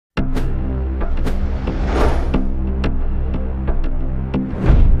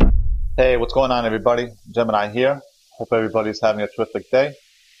Hey, what's going on, everybody? Gemini here. Hope everybody's having a terrific day.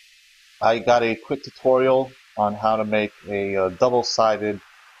 I got a quick tutorial on how to make a double-sided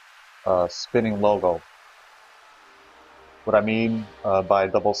spinning logo. What I mean by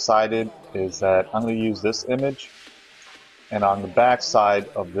double-sided is that I'm going to use this image, and on the back side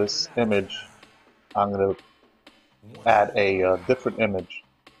of this image, I'm going to add a different image,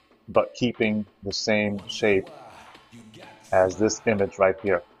 but keeping the same shape as this image right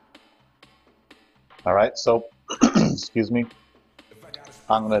here. Alright, so, excuse me,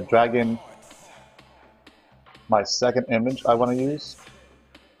 I'm going to drag in my second image I want to use,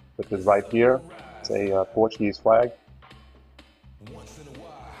 which is right here. It's a Portuguese flag.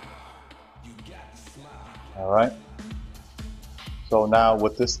 Alright, so now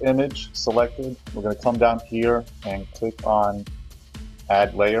with this image selected, we're going to come down here and click on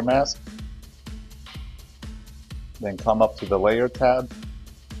Add Layer Mask. Then come up to the Layer tab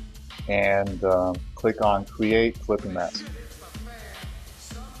and click on Create Clipping Mask.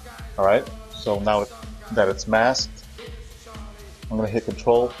 Alright, so now that it's masked, I'm going to hit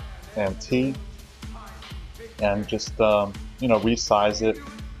Control and T and just resize it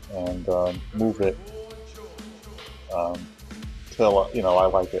and move it till I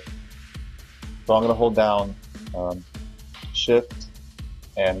like it. So I'm going to hold down Shift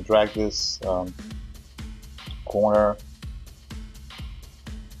and drag this corner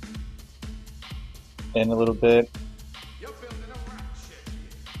in a little bit.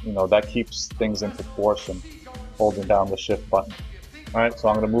 That keeps things in proportion, holding down the Shift button. Alright, so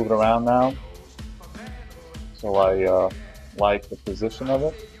I'm going to move it around now, so I like the position of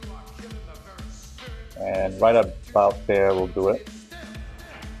it, and right about there will do it.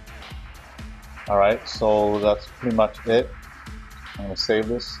 Alright, so that's pretty much it. I'm going to save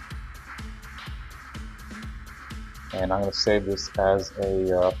this, and I'm going to save this as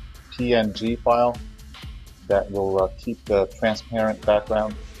a PNG file that will keep the transparent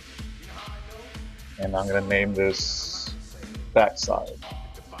background, and I'm going to name this backside.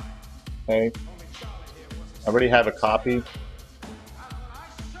 Okay, I already have a copy,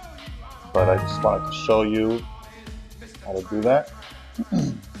 but I just wanted to show you how to do that.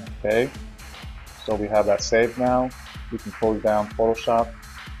 Okay, so we have that saved now. We can close down Photoshop,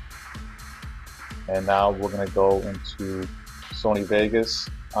 and now we're going to go into Sony Vegas.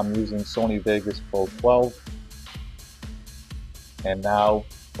 I'm using Sony Vegas Pro 12, and now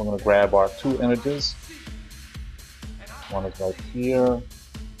we're going to grab our two images. One is right here,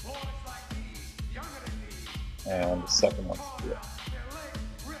 and the second one's here.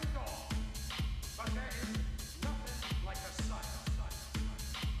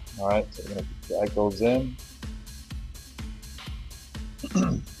 Alright, so we're going to drag those in.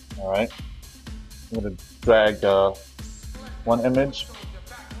 Alright, I'm going to drag one image.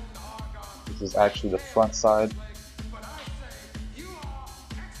 This is actually the front side.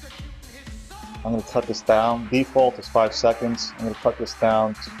 I'm going to cut this down. Default is 5 seconds. I'm going to cut this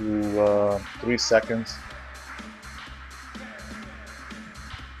down to 3 seconds.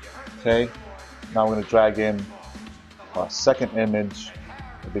 Okay, now we're going to drag in our second image.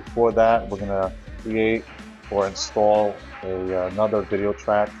 Before that, we're going to create or install another video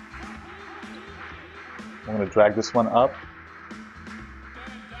track. I'm going to drag this one up.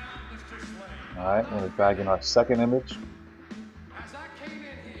 Alright, we're going to drag in our second image.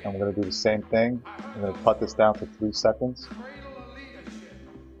 And we're going to do the same thing. We're going to cut this down to 3 seconds.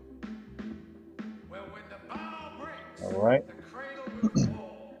 Alright.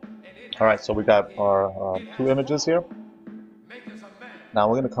 Alright, so we got our two images here. Now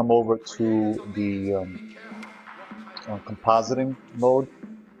we're going to come over to the compositing mode,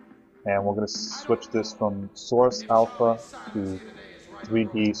 and we're going to switch this from source alpha to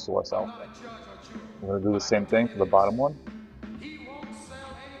 3D source alpha. We're going to do the same thing for the bottom one.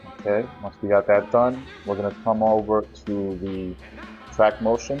 Okay, once we got that done, we're going to come over to the track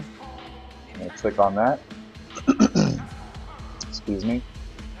motion. I'm going to click on that. Excuse me.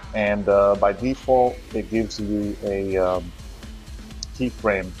 And by default, it gives you a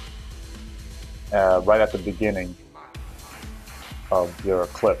keyframe right at the beginning of your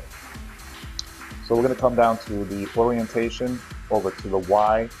clip. So we're going to come down to the orientation, over to the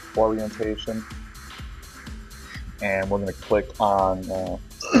Y orientation, and we're going to click on,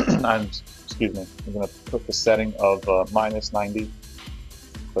 excuse me, we're going to put the setting of -90,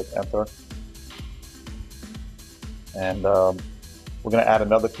 click enter, and we're going to add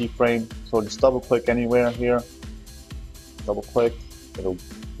another keyframe. So just double click anywhere here, double click, it'll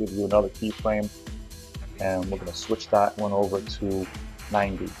give you another keyframe, and we're going to switch that one over to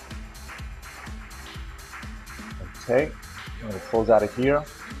 90. Okay, I'm going to close out of here,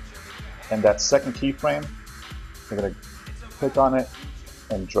 And that second keyframe, we're going to click on it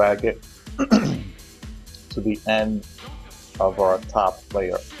and drag it to the end of our top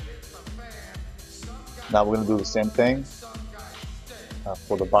layer. Now we're going to do the same thing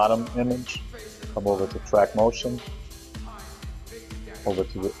for the bottom image. Come over to track motion, over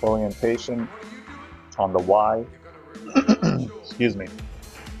to the orientation on the Y, excuse me,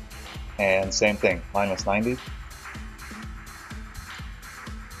 and same thing, -90.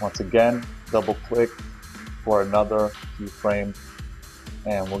 Once again, double click for another keyframe,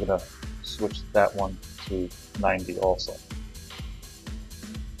 and we're going to switch that one to 90 also.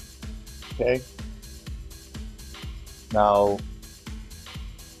 Okay. Now,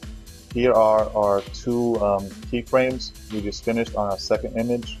 here are our two keyframes we just finished on our second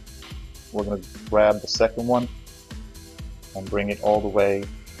image. We're going to grab the second one and bring it all the way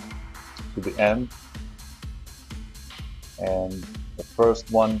to the end, and the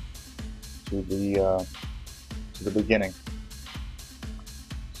first one to the beginning.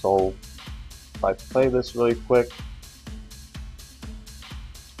 So if I play this really quick,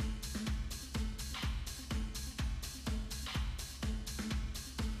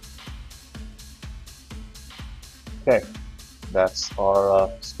 okay, that's our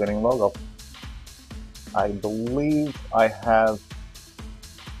spinning logo. I believe I have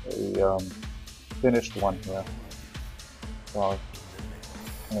a finished one here. So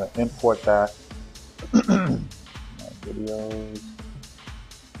I'm going to import that. Videos.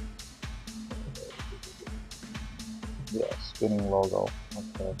 Yeah, spinning logo.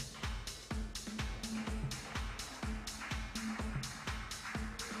 Okay.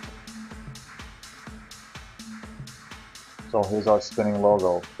 So here's our spinning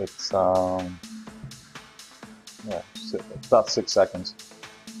logo. It's yeah, about 6 seconds.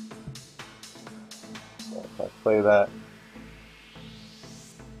 So if I play that,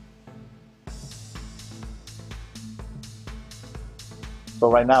 so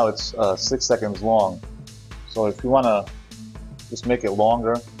right now it's 6 seconds long. So if you want to just make it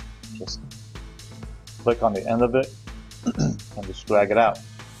longer, just click on the end of it and just drag it out.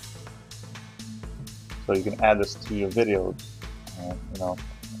 So you can add this to your videos, you know,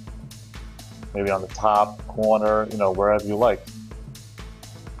 maybe on the top corner, you know, wherever you like.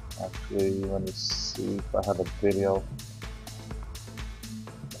 Actually, let me see if I have a video.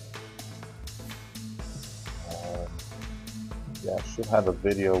 Yeah, I should have a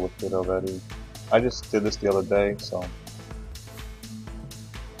video with it already. I just did this the other day, so.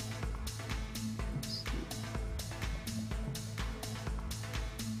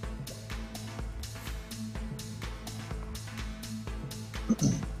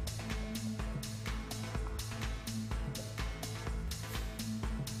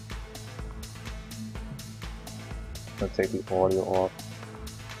 I'm gonna take the audio off.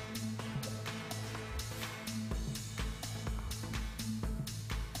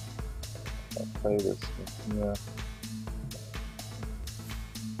 I'll play this here.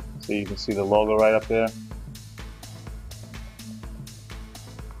 So you can see the logo right up there.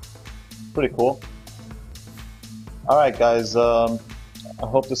 Pretty cool. Alright guys, I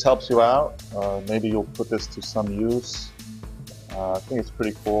hope this helps you out. Maybe you'll put this to some use. I think it's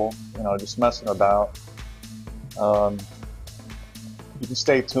pretty cool, you know, just messing about. You can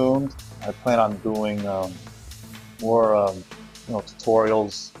stay tuned. I plan on doing more you know,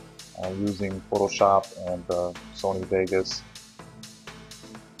 tutorials using Photoshop and Sony Vegas.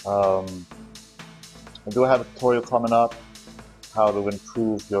 I do have a tutorial coming up, how to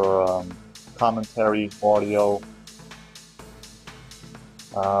improve your commentary audio.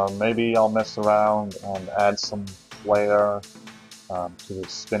 Maybe I'll mess around and add some flair to the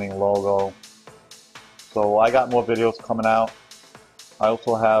spinning logo. So I got more videos coming out. I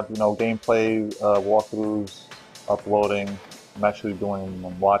also have, you know, gameplay walkthroughs uploading. I'm actually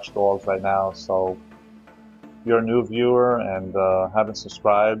doing Watch Dogs right now. So if you're a new viewer and haven't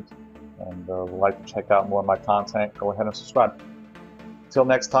subscribed and would like to check out more of my content, go ahead and subscribe. Until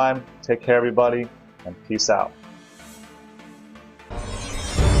next time, take care everybody, and peace out.